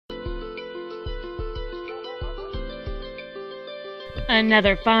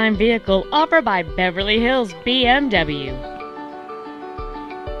Another fine vehicle offered by Beverly Hills BMW.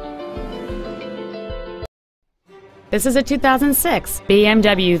 This is a 2006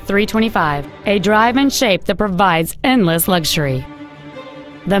 BMW 325, a drive and shape that provides endless luxury.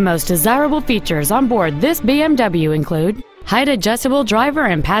 The most desirable features on board this BMW include height-adjustable driver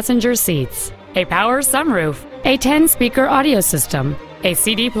and passenger seats, a power sunroof, a 10-speaker audio system, a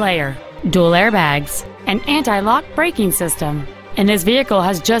CD player, dual airbags, an anti-lock braking system, and this vehicle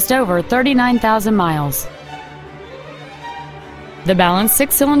has just over 39,000 miles. The balanced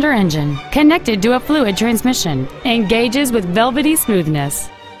 6-cylinder engine, connected to a fluid transmission, engages with velvety smoothness.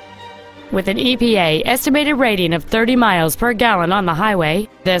 With an EPA estimated rating of 30 miles per gallon on the highway,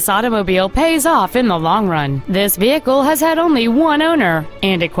 this automobile pays off in the long run. This vehicle has had only one owner,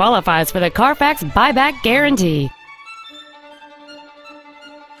 and it qualifies for the Carfax buyback guarantee.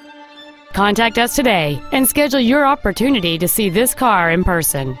 Contact us today and schedule your opportunity to see this car in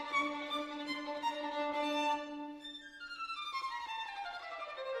person.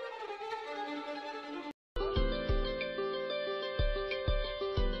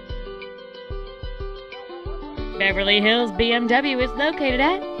 Beverly Hills BMW is located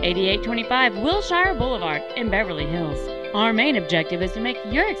at 8825 Wilshire Boulevard in Beverly Hills. Our main objective is to make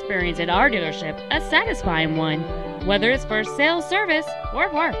your experience at our dealership a satisfying one, whether it's for sales, service,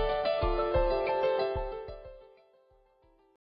 or work.